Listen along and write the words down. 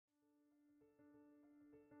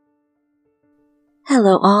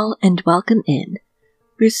Hello all and welcome in.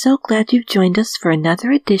 We're so glad you've joined us for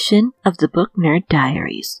another edition of the Book Nerd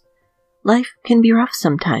Diaries. Life can be rough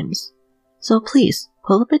sometimes, so please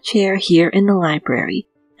pull up a chair here in the library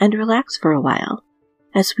and relax for a while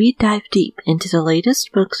as we dive deep into the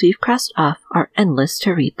latest books we've crossed off our endless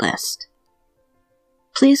to-read list.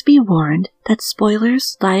 Please be warned that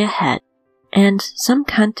spoilers lie ahead, and some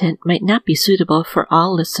content might not be suitable for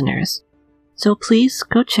all listeners. So please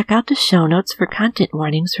go check out the show notes for content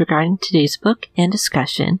warnings regarding today's book and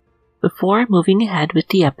discussion before moving ahead with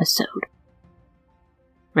the episode.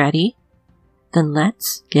 Ready? Then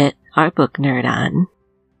let's get our book nerd on.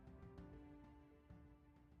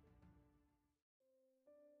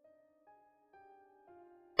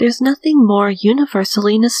 There's nothing more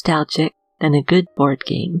universally nostalgic than a good board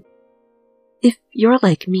game. If you're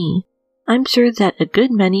like me, I'm sure that a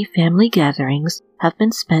good many family gatherings have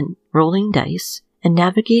been spent rolling dice and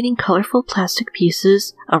navigating colorful plastic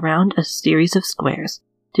pieces around a series of squares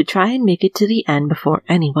to try and make it to the end before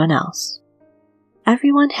anyone else.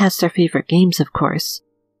 Everyone has their favorite games, of course.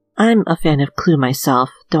 I'm a fan of Clue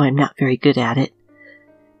myself, though I'm not very good at it.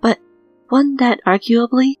 But one that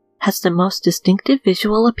arguably has the most distinctive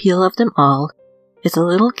visual appeal of them all is a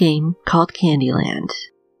little game called Candyland.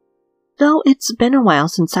 Though it's been a while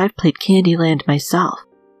since I've played Candyland myself,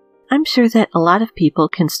 I'm sure that a lot of people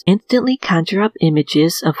can instantly conjure up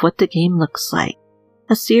images of what the game looks like.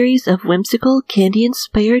 A series of whimsical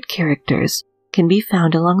candy-inspired characters can be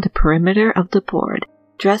found along the perimeter of the board,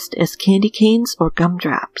 dressed as candy canes or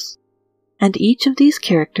gumdrops. And each of these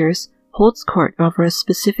characters holds court over a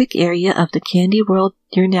specific area of the candy world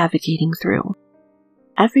you're navigating through.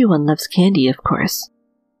 Everyone loves candy, of course,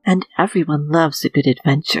 and everyone loves a good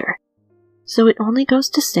adventure. So it only goes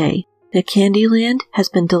to say that Candyland has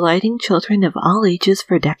been delighting children of all ages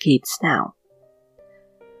for decades now.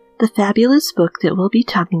 The fabulous book that we'll be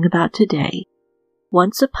talking about today,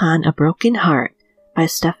 Once Upon a Broken Heart by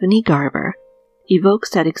Stephanie Garber, evokes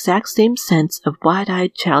that exact same sense of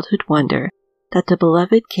wide-eyed childhood wonder that the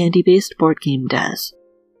beloved candy-based board game does.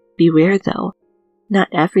 Beware though, not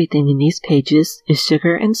everything in these pages is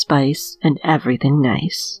sugar and spice and everything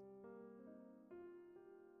nice.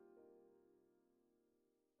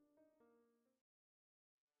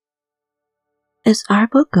 As our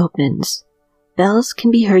book opens, bells can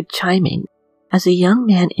be heard chiming as a young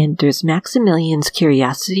man enters Maximilian's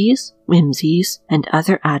curiosities, whimsies, and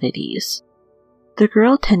other oddities. The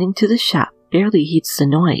girl tending to the shop barely heeds the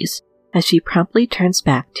noise as she promptly turns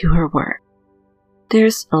back to her work.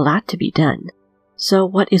 There's a lot to be done, so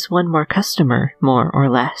what is one more customer, more or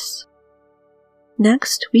less?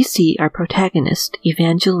 Next, we see our protagonist,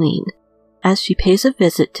 Evangeline, as she pays a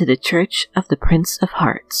visit to the Church of the Prince of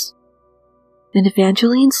Hearts. In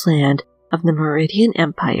Evangeline's land of the Meridian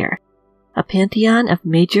Empire, a pantheon of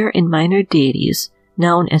major and minor deities,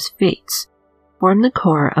 known as fates, form the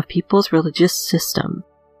core of people's religious system.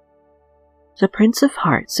 The Prince of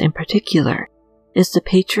Hearts, in particular, is the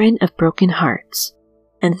patron of broken hearts,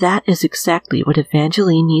 and that is exactly what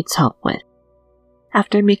Evangeline needs help with.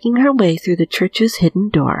 After making her way through the church's hidden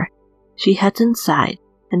door, she heads inside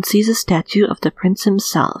and sees a statue of the prince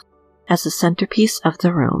himself as the centerpiece of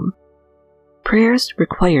the room. Prayers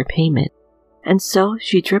require payment, and so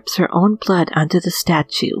she drips her own blood onto the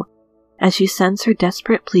statue as she sends her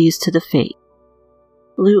desperate pleas to the fate.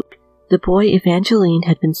 Luke, the boy Evangeline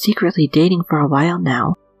had been secretly dating for a while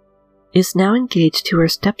now, is now engaged to her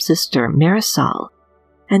stepsister Marisol,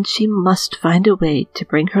 and she must find a way to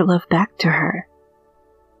bring her love back to her.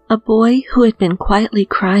 A boy who had been quietly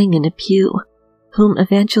crying in a pew, whom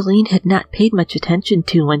Evangeline had not paid much attention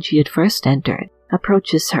to when she had first entered,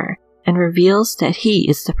 approaches her and reveals that he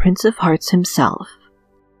is the Prince of Hearts himself.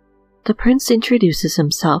 The prince introduces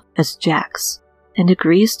himself as Jax, and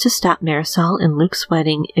agrees to stop Marisol and Luke's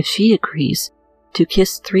wedding if she agrees to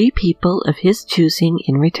kiss 3 people of his choosing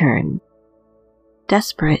in return.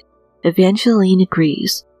 Desperate, Evangeline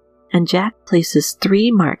agrees, and Jack places 3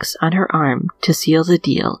 marks on her arm to seal the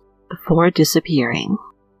deal before disappearing.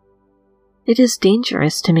 It is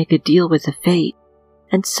dangerous to make a deal with the fate,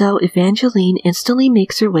 and so Evangeline instantly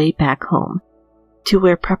makes her way back home, to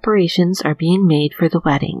where preparations are being made for the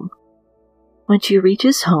wedding. When she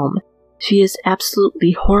reaches home, she is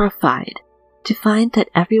absolutely horrified to find that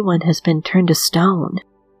everyone has been turned to stone.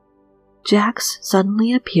 Jax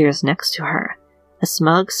suddenly appears next to her, a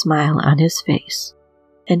smug smile on his face,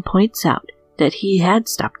 and points out that he had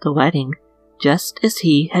stopped the wedding just as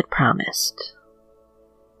he had promised.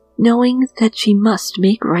 Knowing that she must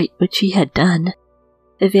make right what she had done,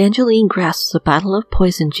 Evangeline grasps a bottle of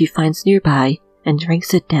poison she finds nearby and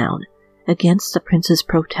drinks it down, against the prince's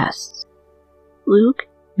protests. Luke,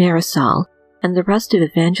 Marisol, and the rest of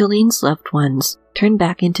Evangeline's loved ones turn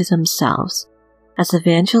back into themselves as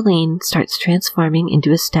Evangeline starts transforming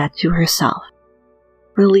into a statue herself.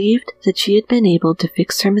 Relieved that she had been able to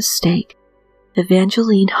fix her mistake,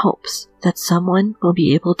 Evangeline hopes that someone will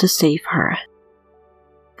be able to save her.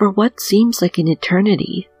 For what seems like an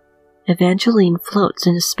eternity, Evangeline floats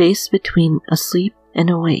in a space between asleep and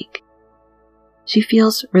awake. She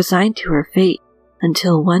feels resigned to her fate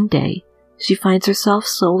until one day she finds herself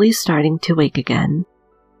slowly starting to wake again.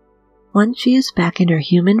 Once she is back in her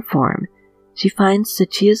human form, she finds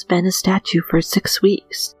that she has been a statue for 6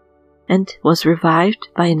 weeks and was revived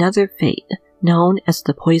by another fate known as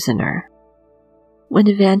the Poisoner. When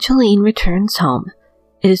Evangeline returns home,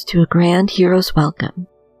 it is to a grand hero's welcome.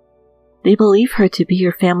 They believe her to be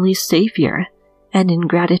her family's savior, and in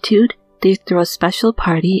gratitude, they throw a special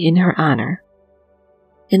party in her honor.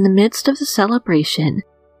 In the midst of the celebration,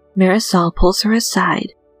 Marisol pulls her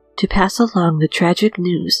aside to pass along the tragic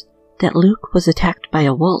news that Luke was attacked by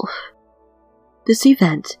a wolf. This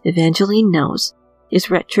event, Evangeline knows,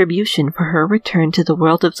 is retribution for her return to the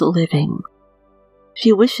world of the living.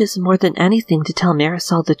 She wishes more than anything to tell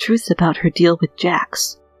Marisol the truth about her deal with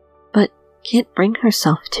Jax, but can't bring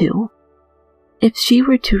herself to. If she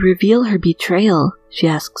were to reveal her betrayal, she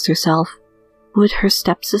asks herself, would her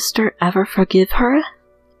stepsister ever forgive her?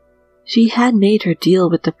 She had made her deal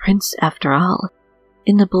with the prince after all,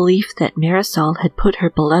 in the belief that Marisol had put her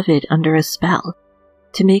beloved under a spell,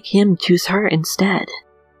 to make him choose her instead.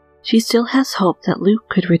 She still has hope that Luke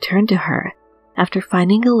could return to her after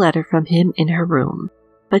finding a letter from him in her room,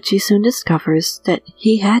 but she soon discovers that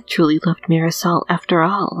he had truly loved Marisol after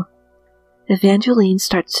all. Evangeline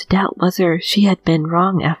starts to doubt whether she had been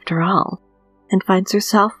wrong after all, and finds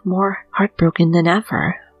herself more heartbroken than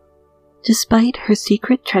ever. Despite her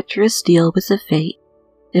secret treacherous deal with the Fate,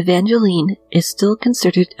 Evangeline is still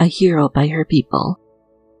considered a hero by her people.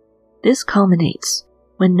 This culminates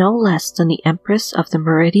when no less than the Empress of the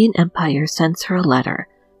Meridian Empire sends her a letter,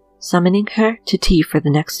 summoning her to tea for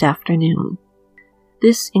the next afternoon.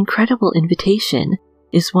 This incredible invitation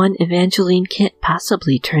is one Evangeline can't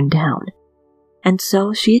possibly turn down, and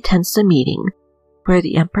so she attends the meeting, where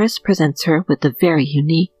the Empress presents her with a very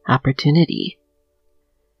unique opportunity.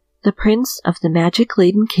 The Prince of the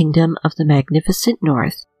magic-laden kingdom of the Magnificent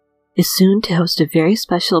North is soon to host a very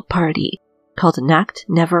special party called Nacht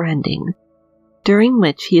Neverending, during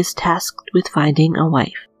which he is tasked with finding a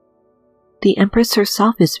wife. The Empress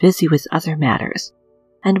herself is busy with other matters,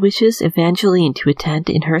 and wishes Evangeline to attend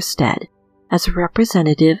in her stead as a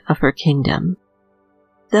representative of her kingdom.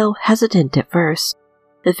 Though hesitant at first,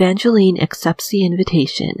 Evangeline accepts the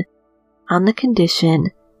invitation, on the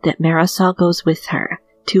condition that Marisol goes with her,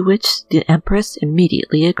 to which the Empress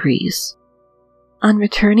immediately agrees. On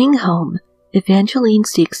returning home, Evangeline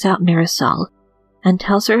seeks out Marisol and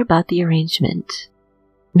tells her about the arrangement.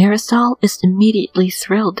 Marisol is immediately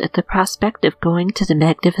thrilled at the prospect of going to the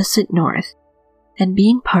Magnificent North and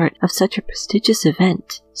being part of such a prestigious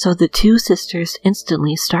event, so the two sisters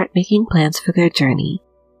instantly start making plans for their journey.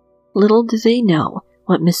 Little do they know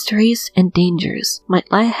what mysteries and dangers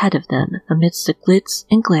might lie ahead of them amidst the glitz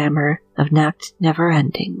and glamour of Nacht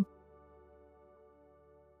Neverending.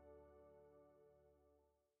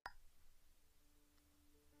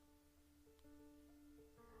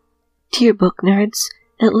 Dear book nerds,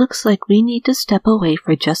 it looks like we need to step away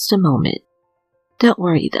for just a moment. Don't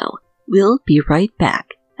worry though, we'll be right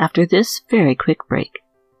back after this very quick break.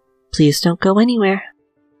 Please don't go anywhere.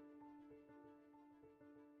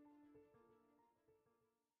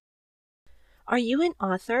 Are you an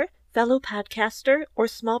author, fellow podcaster, or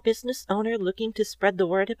small business owner looking to spread the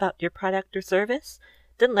word about your product or service?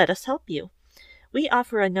 Then let us help you. We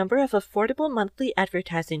offer a number of affordable monthly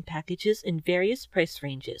advertising packages in various price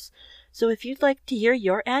ranges. So if you'd like to hear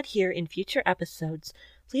your ad here in future episodes,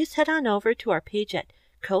 please head on over to our page at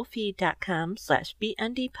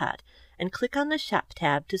ko-fi.com/bndpod and click on the shop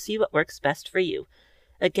tab to see what works best for you.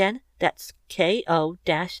 Again, that's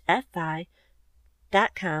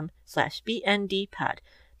ko-fi.com/bndpod.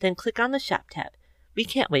 Then click on the shop tab. We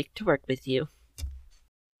can't wait to work with you.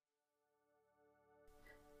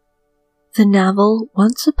 The novel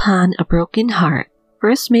Once Upon a Broken Heart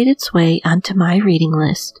first made its way onto my reading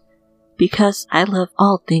list because I love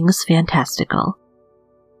all things fantastical.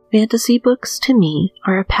 Fantasy books, to me,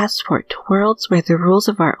 are a passport to worlds where the rules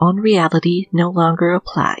of our own reality no longer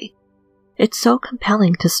apply. It's so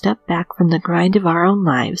compelling to step back from the grind of our own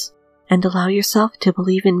lives and allow yourself to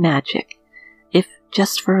believe in magic, if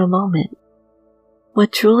just for a moment.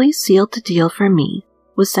 What truly sealed the deal for me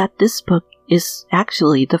was that this book is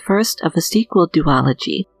actually the first of a sequel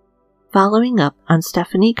duology, following up on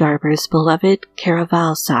Stephanie Garber's beloved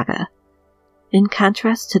Caraval saga. In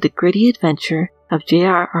contrast to the gritty adventure of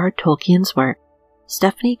J.R.R. Tolkien's work,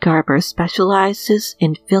 Stephanie Garber specializes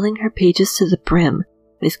in filling her pages to the brim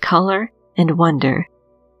with color and wonder,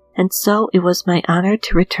 and so it was my honor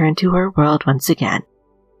to return to her world once again.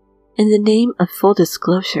 In the name of full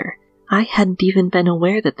disclosure, I hadn't even been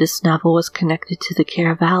aware that this novel was connected to the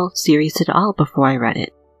Caraval series at all before I read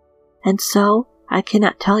it, and so I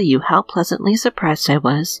cannot tell you how pleasantly surprised I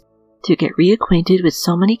was to get reacquainted with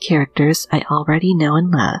so many characters I already know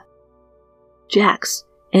and love. Jax,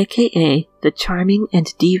 aka the charming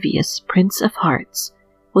and devious Prince of Hearts,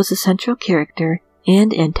 was a central character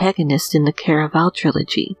and antagonist in the Caraval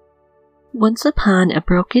trilogy. Once Upon a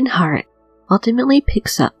Broken Heart ultimately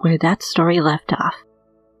picks up where that story left off,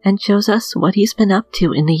 and shows us what he's been up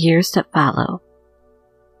to in the years that follow.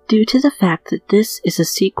 Due to the fact that this is a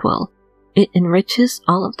sequel, it enriches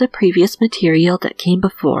all of the previous material that came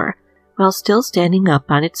before, while still standing up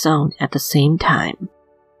on its own at the same time.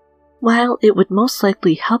 While it would most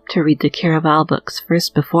likely help to read the Caraval books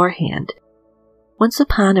first beforehand, Once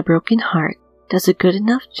Upon a Broken Heart does a good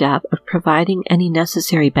enough job of providing any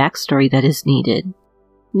necessary backstory that is needed.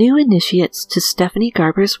 New initiates to Stephanie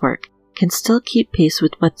Garber's work can still keep pace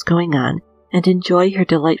with what's going on and enjoy her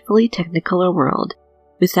delightfully technicolor world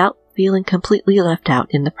without feeling completely left out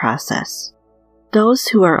in the process. Those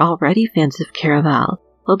who are already fans of Caraval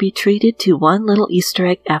will be treated to one little Easter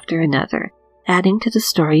egg after another, adding to the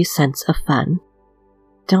story's sense of fun.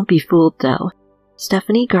 Don't be fooled though.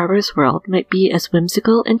 Stephanie Garber's world might be as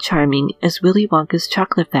whimsical and charming as Willy Wonka's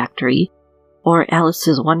Chocolate Factory or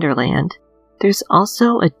Alice's Wonderland. There's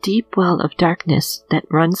also a deep well of darkness that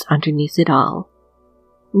runs underneath it all.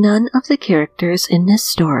 None of the characters in this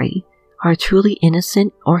story are truly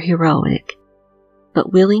innocent or heroic,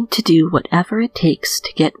 but willing to do whatever it takes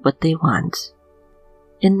to get what they want.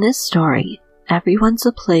 In this story, everyone's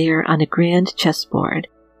a player on a grand chessboard,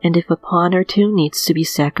 and if a pawn or two needs to be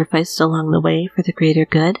sacrificed along the way for the greater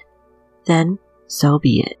good, then so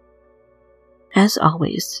be it. As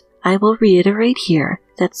always, I will reiterate here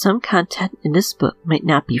that some content in this book might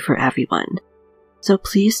not be for everyone, so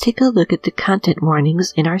please take a look at the content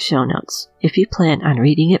warnings in our show notes if you plan on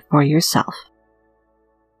reading it for yourself.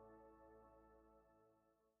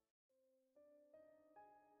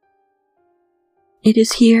 It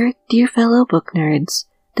is here, dear fellow book nerds,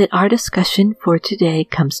 that our discussion for today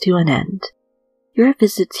comes to an end. Your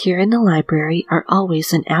visits here in the library are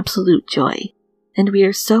always an absolute joy, and we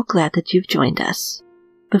are so glad that you've joined us.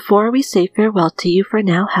 Before we say farewell to you for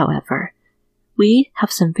now, however, we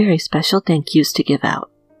have some very special thank yous to give out.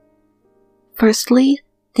 Firstly,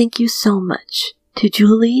 thank you so much to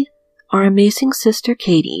Julie, our amazing sister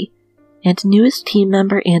Katie, and newest team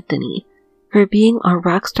member Anthony for being our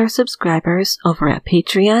Rockstar subscribers over at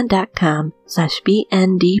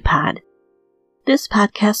patreon.com/bndpod. This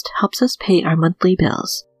podcast helps us pay our monthly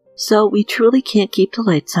bills, so we truly can't keep the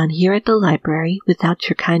lights on here at the library without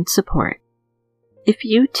your kind support. If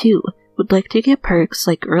you too would like to get perks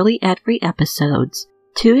like early ad-free episodes,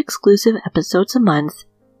 2 exclusive episodes a month,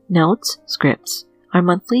 notes, scripts, our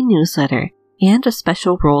monthly newsletter, and a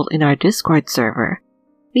special role in our Discord server,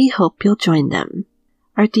 we hope you'll join them.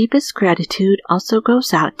 Our deepest gratitude also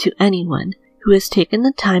goes out to anyone who has taken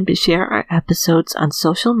the time to share our episodes on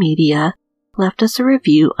social media, left us a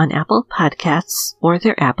review on Apple Podcasts or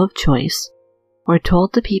their app of choice, or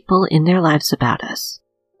told the people in their lives about us.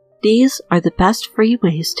 These are the best free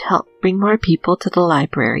ways to help bring more people to the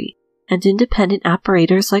library, and independent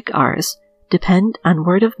operators like ours depend on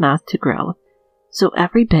word of mouth to grow, so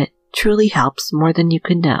every bit truly helps more than you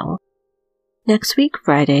can know. Next week,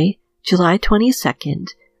 Friday, July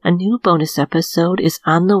 22nd, a new bonus episode is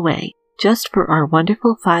on the way just for our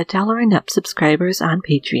wonderful $5 and up subscribers on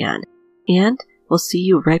Patreon, and we'll see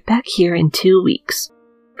you right back here in 2 weeks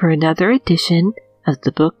for another edition of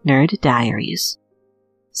the Book Nerd Diaries.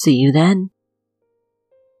 See you then.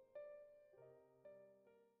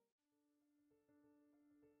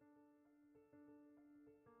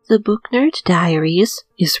 The Book Nerd Diaries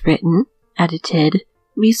is written, edited,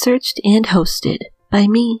 researched, and hosted by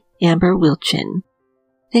me, Amber Wilchin.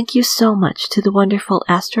 Thank you so much to the wonderful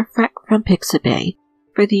Astrofreck from Pixabay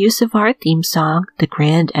for the use of our theme song, The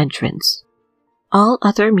Grand Entrance. All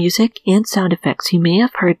other music and sound effects you may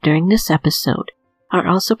have heard during this episode are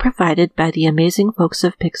also provided by the amazing folks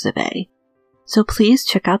of Pixabay, so please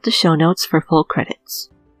check out the show notes for full credits.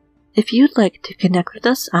 If you'd like to connect with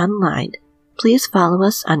us online, please follow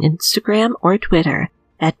us on Instagram or Twitter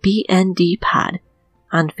at BNDPod,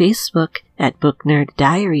 on Facebook at Book Nerd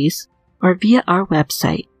Diaries, or via our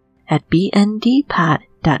website at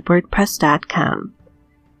bndpod.wordpress.com.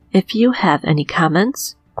 If you have any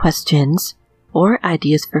comments, questions, or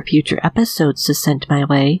ideas for future episodes to send my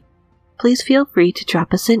way, please feel free to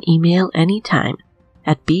drop us an email anytime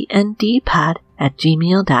at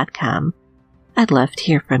bndpod@gmail.com. I'd love to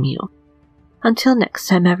hear from you. Until next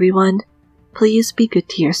time, everyone, please be good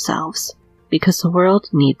to yourselves, because the world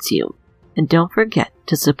needs you. And don't forget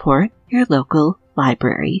to support your local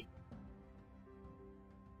library.